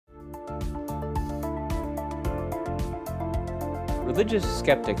religious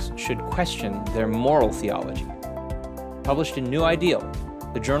skeptics should question their moral theology. Published in New Ideal,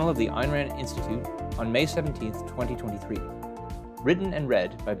 the Journal of the Ayn Rand Institute, on May 17, 2023. Written and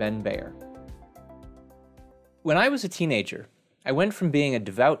read by Ben Bayer. When I was a teenager, I went from being a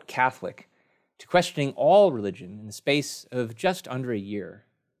devout Catholic to questioning all religion in the space of just under a year.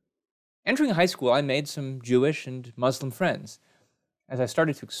 Entering high school, I made some Jewish and Muslim friends. As I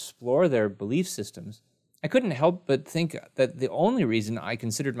started to explore their belief systems, I couldn't help but think that the only reason I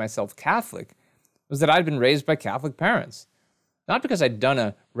considered myself Catholic was that I'd been raised by Catholic parents, not because I'd done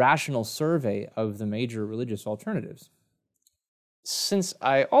a rational survey of the major religious alternatives. Since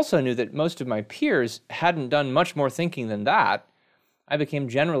I also knew that most of my peers hadn't done much more thinking than that, I became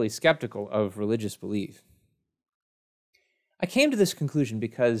generally skeptical of religious belief. I came to this conclusion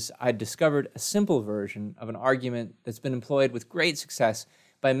because I'd discovered a simple version of an argument that's been employed with great success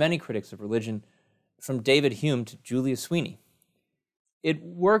by many critics of religion, from David Hume to Julius Sweeney. It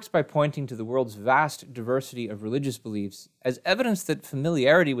works by pointing to the world's vast diversity of religious beliefs as evidence that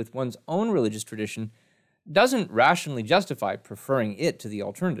familiarity with one's own religious tradition doesn't rationally justify preferring it to the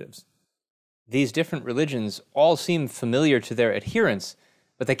alternatives. These different religions all seem familiar to their adherents,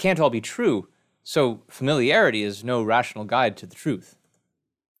 but they can't all be true, so familiarity is no rational guide to the truth.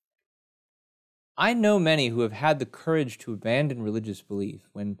 I know many who have had the courage to abandon religious belief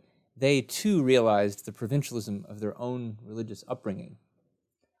when they too realized the provincialism of their own religious upbringing.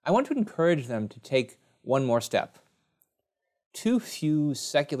 I want to encourage them to take one more step. Too few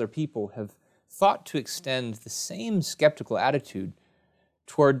secular people have thought to extend the same skeptical attitude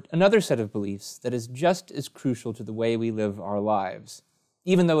toward another set of beliefs that is just as crucial to the way we live our lives,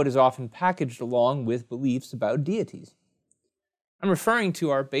 even though it is often packaged along with beliefs about deities. I'm referring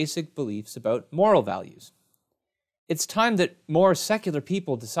to our basic beliefs about moral values. It's time that more secular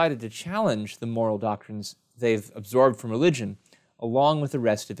people decided to challenge the moral doctrines they've absorbed from religion, along with the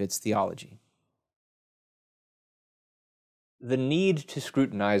rest of its theology. The need to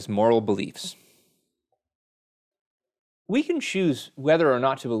scrutinize moral beliefs. We can choose whether or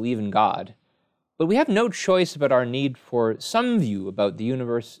not to believe in God, but we have no choice about our need for some view about the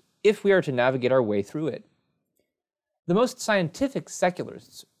universe if we are to navigate our way through it. The most scientific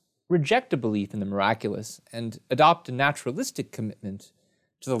secularists reject a belief in the miraculous and adopt a naturalistic commitment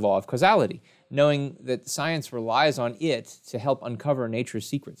to the law of causality, knowing that science relies on it to help uncover nature's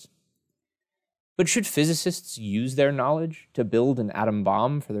secrets. But should physicists use their knowledge to build an atom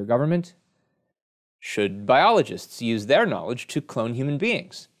bomb for their government? Should biologists use their knowledge to clone human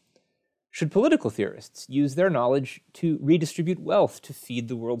beings? Should political theorists use their knowledge to redistribute wealth to feed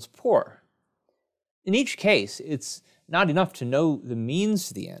the world's poor? In each case, it's not enough to know the means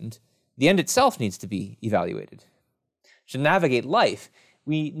to the end. The end itself needs to be evaluated. To navigate life,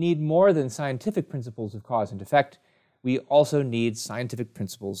 we need more than scientific principles of cause and effect. We also need scientific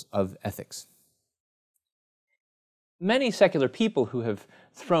principles of ethics. Many secular people who have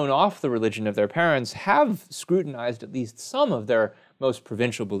thrown off the religion of their parents have scrutinized at least some of their most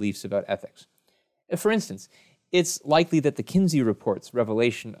provincial beliefs about ethics. For instance, it's likely that the Kinsey Report's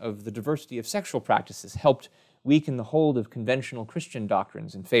revelation of the diversity of sexual practices helped weaken the hold of conventional Christian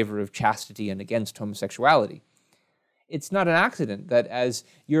doctrines in favor of chastity and against homosexuality. It's not an accident that as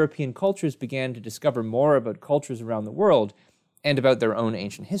European cultures began to discover more about cultures around the world and about their own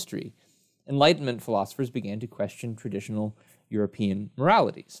ancient history, Enlightenment philosophers began to question traditional European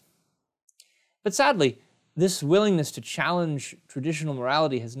moralities. But sadly, this willingness to challenge traditional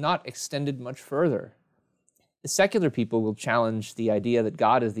morality has not extended much further. The secular people will challenge the idea that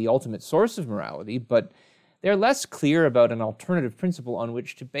God is the ultimate source of morality, but they're less clear about an alternative principle on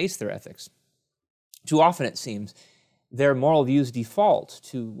which to base their ethics. Too often, it seems, their moral views default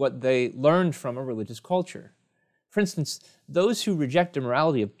to what they learned from a religious culture. For instance, those who reject a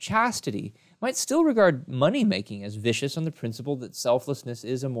morality of chastity might still regard money-making as vicious on the principle that selflessness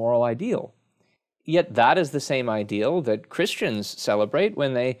is a moral ideal. Yet that is the same ideal that Christians celebrate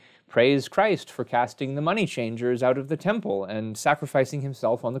when they praise Christ for casting the money changers out of the temple and sacrificing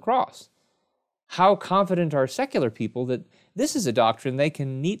himself on the cross. How confident are secular people that this is a doctrine they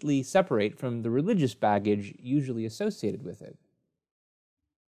can neatly separate from the religious baggage usually associated with it?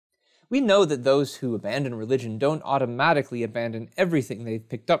 We know that those who abandon religion don't automatically abandon everything they've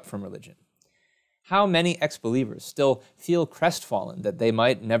picked up from religion. How many ex-believers still feel crestfallen that they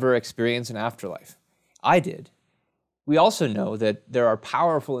might never experience an afterlife? I did. We also know that there are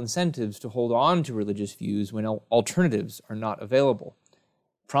powerful incentives to hold on to religious views when alternatives are not available.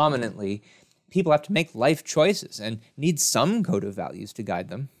 Prominently, people have to make life choices and need some code of values to guide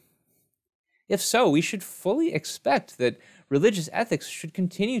them. If so, we should fully expect that religious ethics should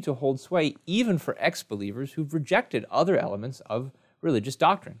continue to hold sway even for ex-believers who've rejected other elements of religious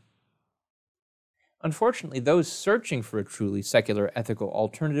doctrine. Unfortunately, those searching for a truly secular ethical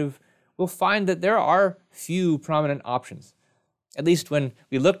alternative will find that there are few prominent options. At least when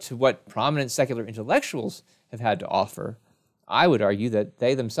we look to what prominent secular intellectuals have had to offer, I would argue that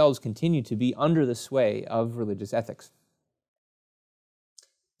they themselves continue to be under the sway of religious ethics.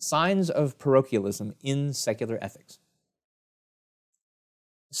 Signs of parochialism in secular ethics.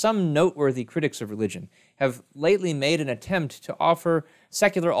 Some noteworthy critics of religion have lately made an attempt to offer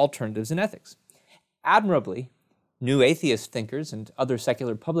secular alternatives in ethics. Admirably, new atheist thinkers and other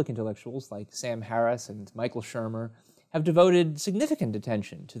secular public intellectuals like Sam Harris and Michael Shermer have devoted significant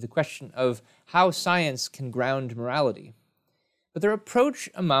attention to the question of how science can ground morality. But their approach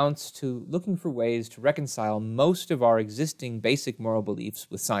amounts to looking for ways to reconcile most of our existing basic moral beliefs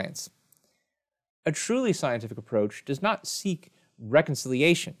with science. A truly scientific approach does not seek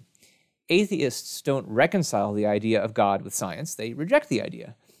reconciliation. Atheists don't reconcile the idea of God with science, they reject the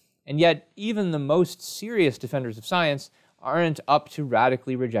idea. And yet, even the most serious defenders of science aren't up to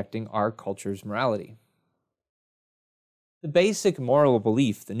radically rejecting our culture's morality. The basic moral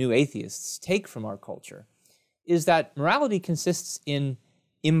belief the new atheists take from our culture is that morality consists in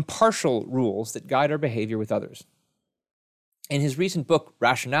impartial rules that guide our behavior with others. In his recent book,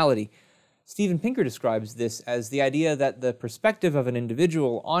 Rationality, Steven Pinker describes this as the idea that the perspective of an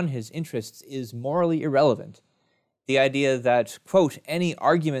individual on his interests is morally irrelevant. The idea that, quote, any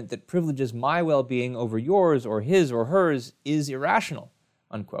argument that privileges my well-being over yours or his or hers is irrational,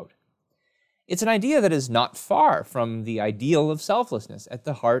 unquote. It's an idea that is not far from the ideal of selflessness at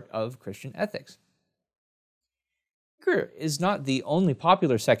the heart of Christian ethics. Pinker is not the only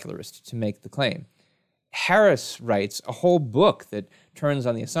popular secularist to make the claim. Harris writes a whole book that turns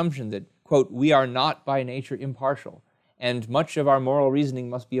on the assumption that, quote, we are not by nature impartial, and much of our moral reasoning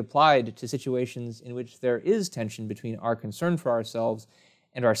must be applied to situations in which there is tension between our concern for ourselves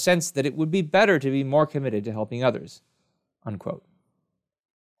and our sense that it would be better to be more committed to helping others, unquote.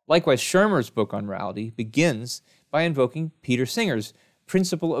 Likewise, Shermer's book on morality begins by invoking Peter Singer's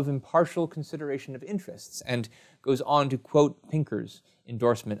principle of impartial consideration of interests and goes on to quote Pinker's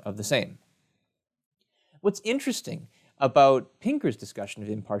endorsement of the same. What's interesting about Pinker's discussion of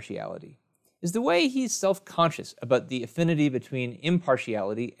impartiality is the way he's self-conscious about the affinity between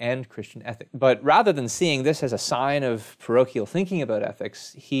impartiality and Christian ethics. But rather than seeing this as a sign of parochial thinking about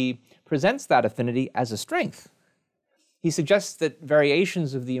ethics, he presents that affinity as a strength. He suggests that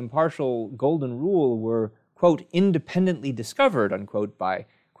variations of the impartial golden rule were, quote, independently discovered, unquote, by,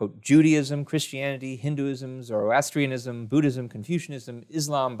 quote, Judaism, Christianity, Hinduism, Zoroastrianism, Buddhism, Confucianism,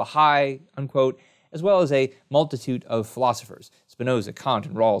 Islam, Baha'i, unquote, as well as a multitude of philosophers, Spinoza, Kant,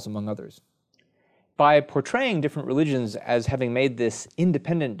 and Rawls, among others. By portraying different religions as having made this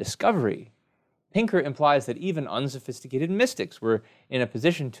independent discovery, Pinker implies that even unsophisticated mystics were in a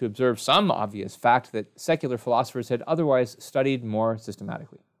position to observe some obvious fact that secular philosophers had otherwise studied more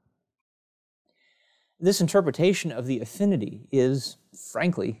systematically. This interpretation of the affinity is,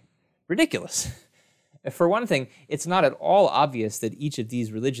 frankly, ridiculous. For one thing, it's not at all obvious that each of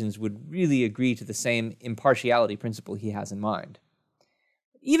these religions would really agree to the same impartiality principle he has in mind.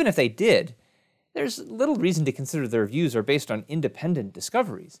 Even if they did, there's little reason to consider their views are based on independent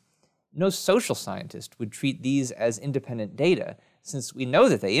discoveries. No social scientist would treat these as independent data, since we know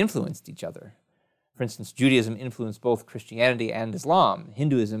that they influenced each other. For instance, Judaism influenced both Christianity and Islam,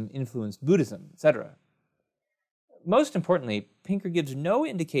 Hinduism influenced Buddhism, etc. Most importantly, Pinker gives no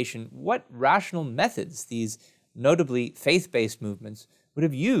indication what rational methods these notably faith-based movements would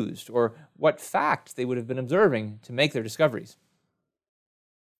have used or what facts they would have been observing to make their discoveries.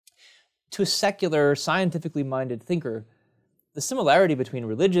 To a secular, scientifically minded thinker, the similarity between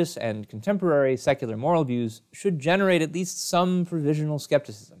religious and contemporary secular moral views should generate at least some provisional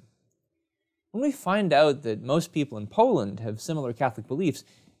skepticism. When we find out that most people in Poland have similar Catholic beliefs,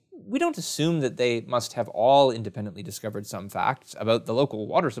 we don't assume that they must have all independently discovered some facts about the local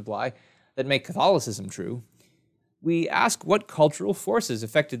water supply that make Catholicism true. We ask what cultural forces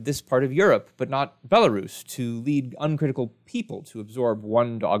affected this part of Europe, but not Belarus, to lead uncritical people to absorb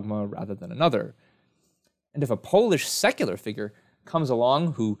one dogma rather than another. And if a Polish secular figure comes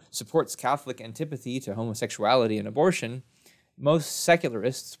along who supports Catholic antipathy to homosexuality and abortion, most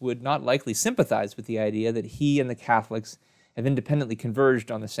secularists would not likely sympathize with the idea that he and the Catholics have independently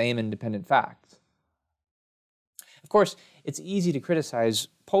converged on the same independent facts. Of course, it's easy to criticize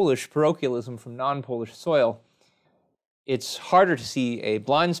Polish parochialism from non-Polish soil. It's harder to see a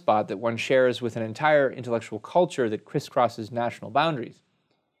blind spot that one shares with an entire intellectual culture that crisscrosses national boundaries.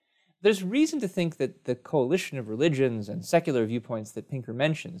 There's reason to think that the coalition of religions and secular viewpoints that Pinker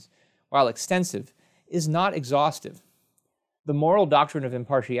mentions, while extensive, is not exhaustive. The moral doctrine of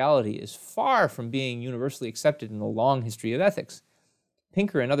impartiality is far from being universally accepted in the long history of ethics.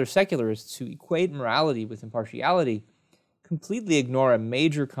 Pinker and other secularists who equate morality with impartiality completely ignore a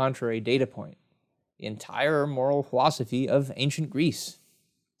major contrary data point: the entire moral philosophy of ancient Greece.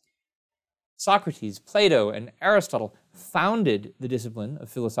 Socrates, Plato, and Aristotle founded the discipline of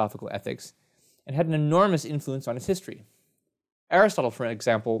philosophical ethics and had an enormous influence on its history. Aristotle, for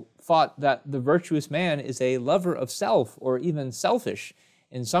example, thought that the virtuous man is a lover of self, or even selfish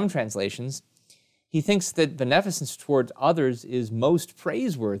in some translations. He thinks that beneficence towards others is most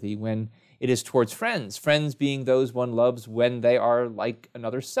praiseworthy when it is towards friends, friends being those one loves when they are like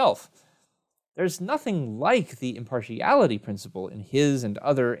another self. There's nothing like the impartiality principle in his and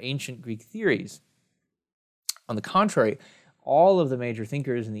other ancient Greek theories. On the contrary, all of the major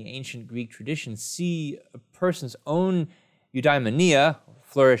thinkers in the ancient Greek tradition see a person's own eudaimonia,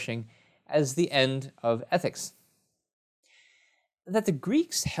 flourishing, as the end of ethics. That the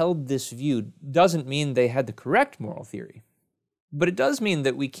Greeks held this view doesn't mean they had the correct moral theory, but it does mean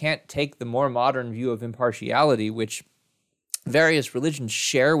that we can't take the more modern view of impartiality, which various religions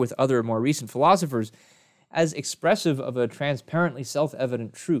share with other more recent philosophers, as expressive of a transparently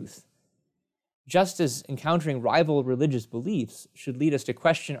self-evident truth. Just as encountering rival religious beliefs should lead us to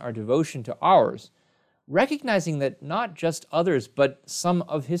question our devotion to ours, recognizing that not just others, but some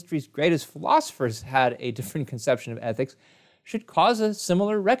of history's greatest philosophers had a different conception of ethics should cause a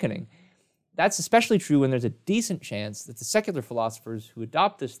similar reckoning. That's especially true when there's a decent chance that the secular philosophers who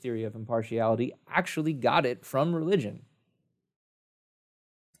adopt this theory of impartiality actually got it from religion.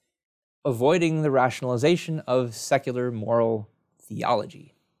 Avoiding the rationalization of secular moral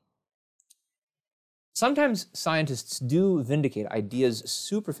theology. Sometimes scientists do vindicate ideas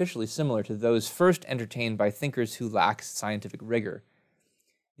superficially similar to those first entertained by thinkers who lack scientific rigor.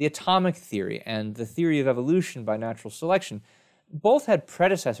 The atomic theory and the theory of evolution by natural selection both had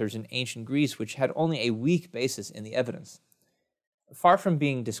predecessors in ancient Greece which had only a weak basis in the evidence. Far from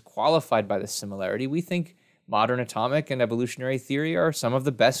being disqualified by this similarity, we think modern atomic and evolutionary theory are some of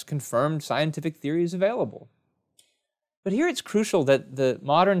the best confirmed scientific theories available. But here it's crucial that the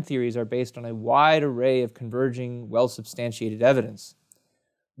modern theories are based on a wide array of converging, well-substantiated evidence.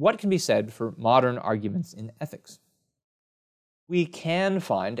 What can be said for modern arguments in ethics? We can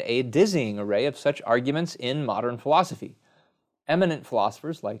find a dizzying array of such arguments in modern philosophy. Eminent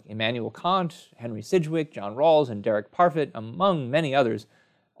philosophers like Immanuel Kant, Henry Sidgwick, John Rawls, and Derek Parfit, among many others,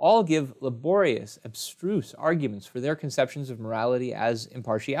 all give laborious, abstruse arguments for their conceptions of morality as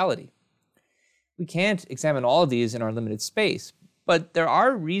impartiality. We can't examine all of these in our limited space, but there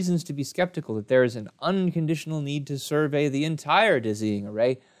are reasons to be skeptical that there is an unconditional need to survey the entire dizzying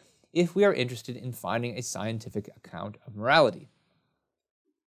array if we are interested in finding a scientific account of morality.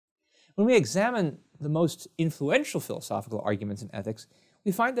 When we examine the most influential philosophical arguments in ethics,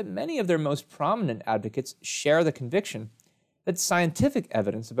 we find that many of their most prominent advocates share the conviction that scientific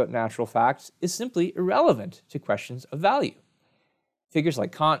evidence about natural facts is simply irrelevant to questions of value. Figures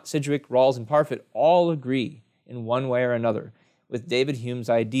like Kant, Sidgwick, Rawls, and Parfit all agree, in one way or another, with David Hume's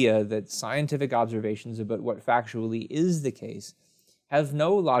idea that scientific observations about what factually is the case have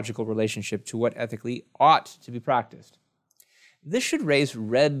no logical relationship to what ethically ought to be practiced. This should raise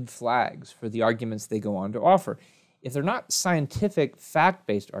red flags for the arguments they go on to offer. If they're not scientific,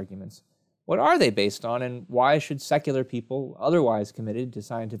 fact-based arguments, what are they based on, and why should secular people, otherwise committed to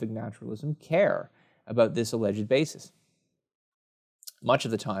scientific naturalism, care about this alleged basis? Much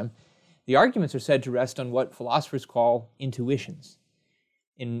of the time, the arguments are said to rest on what philosophers call intuitions.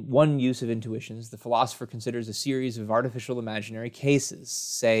 In one use of intuitions, the philosopher considers a series of artificial imaginary cases,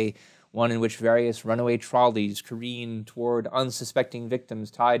 say one in which various runaway trolleys careen toward unsuspecting victims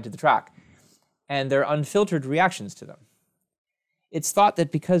tied to the track, and their unfiltered reactions to them. It's thought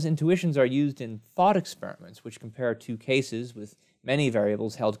that because intuitions are used in thought experiments, which compare two cases with many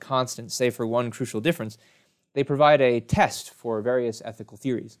variables held constant save for one crucial difference, they provide a test for various ethical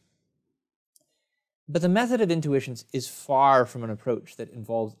theories. But the method of intuitions is far from an approach that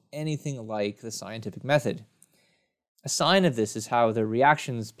involves anything like the scientific method. A sign of this is how the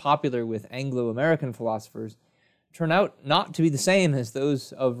reactions popular with Anglo-American philosophers turn out not to be the same as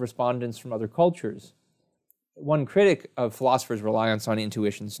those of respondents from other cultures. One critic of philosophers' reliance on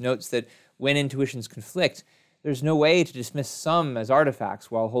intuitions notes that when intuitions conflict, there's no way to dismiss some as artifacts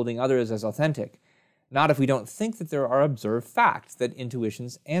while holding others as authentic, not if we don't think that there are observed facts that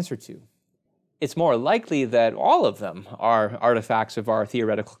intuitions answer to. It's more likely that all of them are artifacts of our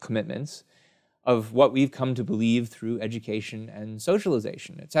theoretical commitments, of what we've come to believe through education and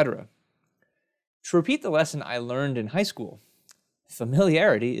socialization, etc. To repeat the lesson I learned in high school,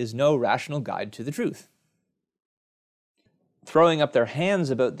 familiarity is no rational guide to the truth. Throwing up their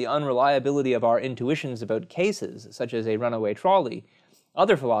hands about the unreliability of our intuitions about cases, such as a runaway trolley,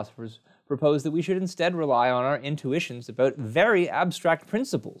 other philosophers propose that we should instead rely on our intuitions about very abstract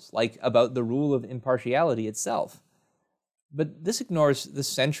principles, like about the rule of impartiality itself. But this ignores the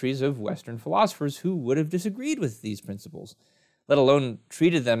centuries of Western philosophers who would have disagreed with these principles, let alone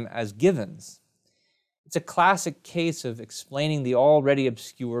treated them as givens. It's a classic case of explaining the already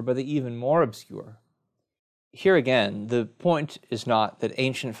obscure by the even more obscure. Here again, the point is not that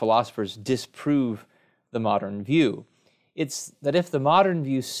ancient philosophers disprove the modern view. It's that if the modern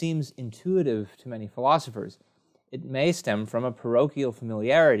view seems intuitive to many philosophers, it may stem from a parochial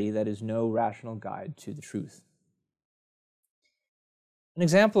familiarity that is no rational guide to the truth. An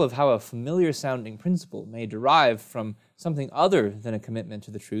example of how a familiar-sounding principle may derive from something other than a commitment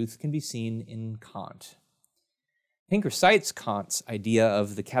to the truth can be seen in Kant. Pinker cites Kant's idea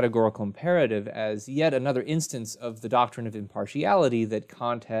of the categorical imperative as yet another instance of the doctrine of impartiality that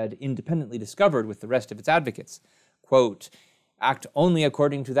Kant had independently discovered with the rest of its advocates. Quote, "Act only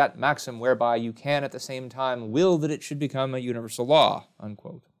according to that maxim whereby you can at the same time will that it should become a universal law,"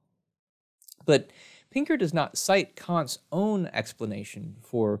 unquote. But Pinker does not cite Kant's own explanation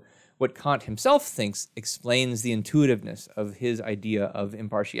for what Kant himself thinks explains the intuitiveness of his idea of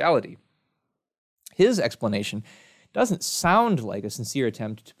impartiality. His explanation doesn't sound like a sincere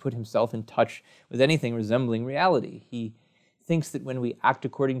attempt to put himself in touch with anything resembling reality. He thinks that when we act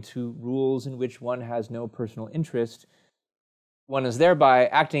according to rules in which one has no personal interest, one is thereby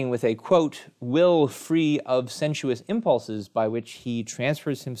acting with a, quote, will free of sensuous impulses by which he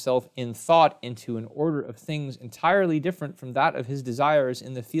transfers himself in thought into an order of things entirely different from that of his desires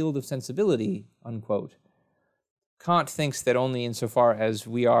in the field of sensibility, unquote. Kant thinks that only insofar as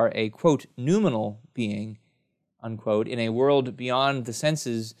we are a, quote, noumenal being, unquote, in a world beyond the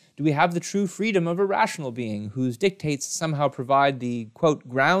senses, do we have the true freedom of a rational being whose dictates somehow provide the, quote,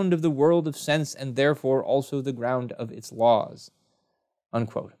 ground of the world of sense and therefore also the ground of its laws,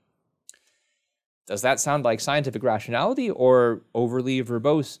 unquote. Does that sound like scientific rationality or overly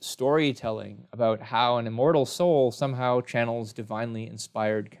verbose storytelling about how an immortal soul somehow channels divinely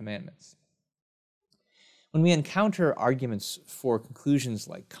inspired commandments? When we encounter arguments for conclusions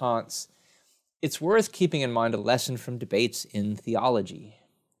like Kant's, it's worth keeping in mind a lesson from debates in theology.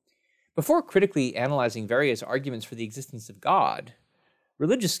 Before critically analyzing various arguments for the existence of God,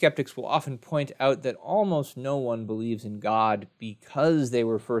 religious skeptics will often point out that almost no one believes in God because they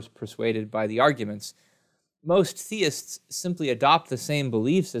were first persuaded by the arguments. Most theists simply adopt the same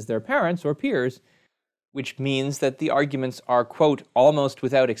beliefs as their parents or peers, which means that the arguments are, quote, almost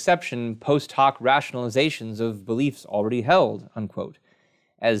without exception post hoc rationalizations of beliefs already held, unquote,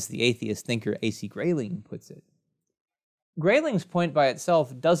 as the atheist thinker A.C. Grayling puts it. Grayling's point by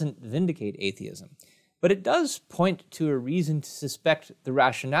itself doesn't vindicate atheism, but it does point to a reason to suspect the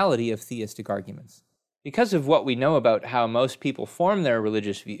rationality of theistic arguments. Because of what we know about how most people form their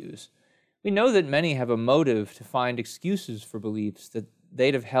religious views, we know that many have a motive to find excuses for beliefs that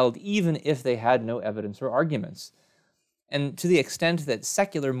they'd have held even if they had no evidence or arguments. And to the extent that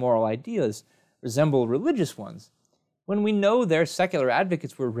secular moral ideas resemble religious ones, when we know their secular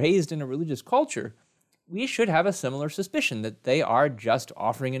advocates were raised in a religious culture, we should have a similar suspicion that they are just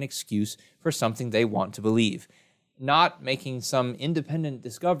offering an excuse for something they want to believe, not making some independent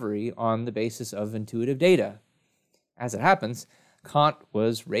discovery on the basis of intuitive data. As it happens, Kant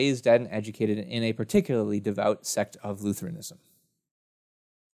was raised and educated in a particularly devout sect of Lutheranism.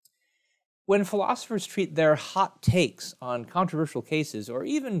 When philosophers treat their hot takes on controversial cases or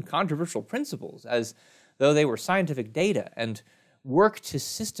even controversial principles as though they were scientific data and work to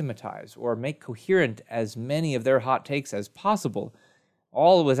systematize or make coherent as many of their hot takes as possible,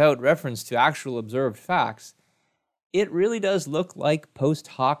 all without reference to actual observed facts, it really does look like post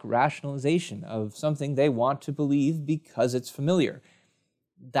hoc rationalization of something they want to believe because it's familiar.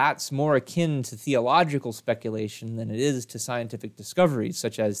 That's more akin to theological speculation than it is to scientific discoveries,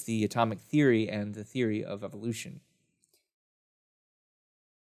 such as the atomic theory and the theory of evolution.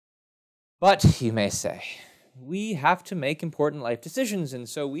 But, you may say, we have to make important life decisions, and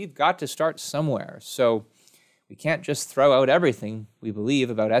so we've got to start somewhere. So we can't just throw out everything we believe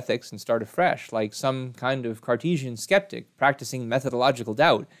about ethics and start afresh, like some kind of Cartesian skeptic practicing methodological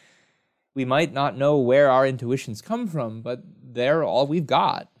doubt. We might not know where our intuitions come from, but they're all we've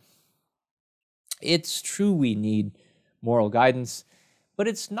got. It's true we need moral guidance, but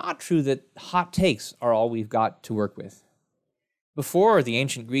it's not true that hot takes are all we've got to work with. Before the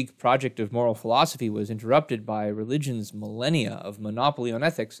ancient Greek project of moral philosophy was interrupted by religion's millennia of monopoly on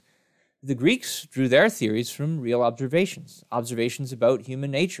ethics, the Greeks drew their theories from real observations about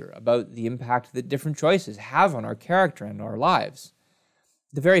human nature, about the impact that different choices have on our character and our lives.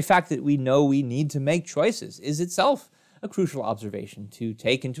 The very fact that we know we need to make choices is itself a crucial observation to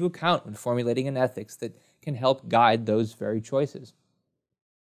take into account when formulating an ethics that can help guide those very choices.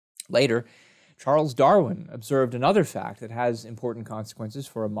 Later, Charles Darwin observed another fact that has important consequences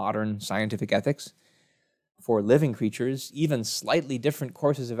for a modern scientific ethics. For living creatures, even slightly different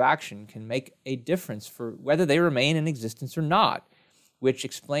courses of action can make a difference for whether they remain in existence or not, which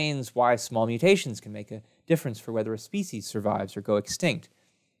explains why small mutations can make a difference for whether a species survives or go extinct.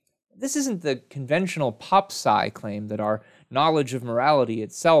 This isn't the conventional pop sci claim that our knowledge of morality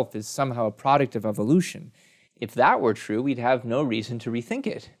itself is somehow a product of evolution. If that were true, we'd have no reason to rethink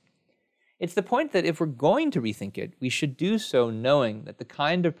it. It's the point that if we're going to rethink it, we should do so knowing that the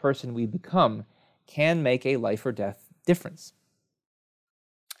kind of person we become can make a life or death difference.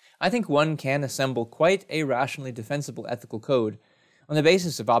 I think one can assemble quite a rationally defensible ethical code on the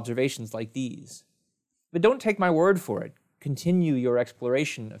basis of observations like these. But don't take my word for it. Continue your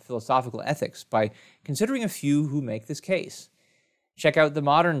exploration of philosophical ethics by considering a few who make this case. Check out the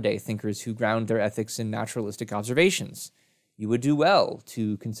modern-day thinkers who ground their ethics in naturalistic observations. You would do well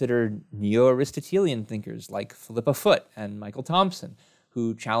to consider neo-Aristotelian thinkers like Philippa Foot and Michael Thompson,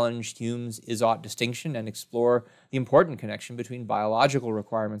 who challenged Hume's is-ought distinction and explore the important connection between biological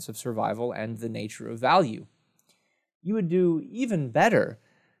requirements of survival and the nature of value. You would do even better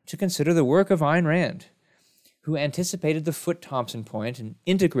to consider the work of Ayn Rand, who anticipated the Foot-Thompson point and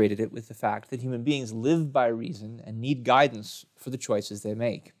integrated it with the fact that human beings live by reason and need guidance for the choices they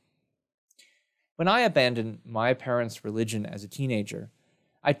make. When I abandoned my parents' religion as a teenager,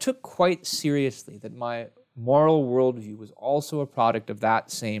 I took quite seriously that my moral worldview was also a product of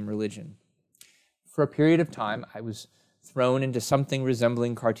that same religion. For a period of time, I was thrown into something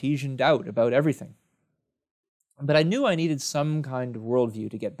resembling Cartesian doubt about everything. But I knew I needed some kind of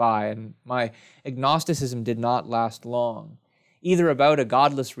worldview to get by, and my agnosticism did not last long, either about a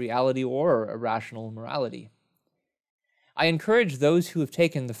godless reality or a rational morality. I encourage those who have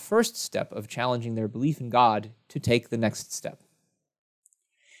taken the first step of challenging their belief in God to take the next step.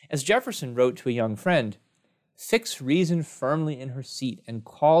 As Jefferson wrote to a young friend, "Fix reason firmly in her seat and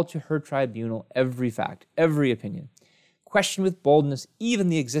call to her tribunal every fact, every opinion. Question with boldness even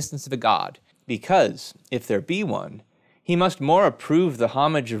the existence of a God, because, if there be one, he must more approve the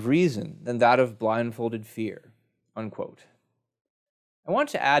homage of reason than that of blindfolded fear." Unquote. I want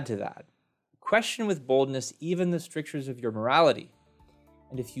to add to that. Question with boldness even the strictures of your morality.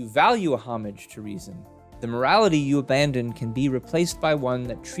 And if you value a homage to reason, the morality you abandon can be replaced by one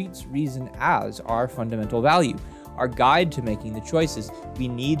that treats reason as our fundamental value, our guide to making the choices we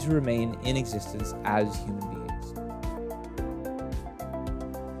need to remain in existence as human beings.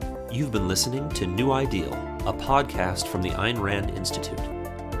 You've been listening to New Ideal, a podcast from the Ayn Rand Institute.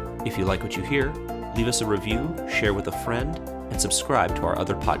 If you like what you hear, leave us a review, share with a friend, and subscribe to our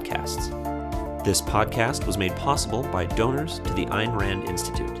other podcasts. This podcast was made possible by donors to the Ayn Rand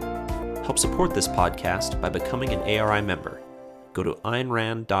Institute. Help support this podcast by becoming an ARI member. Go to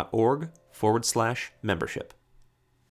aynrand.org/membership.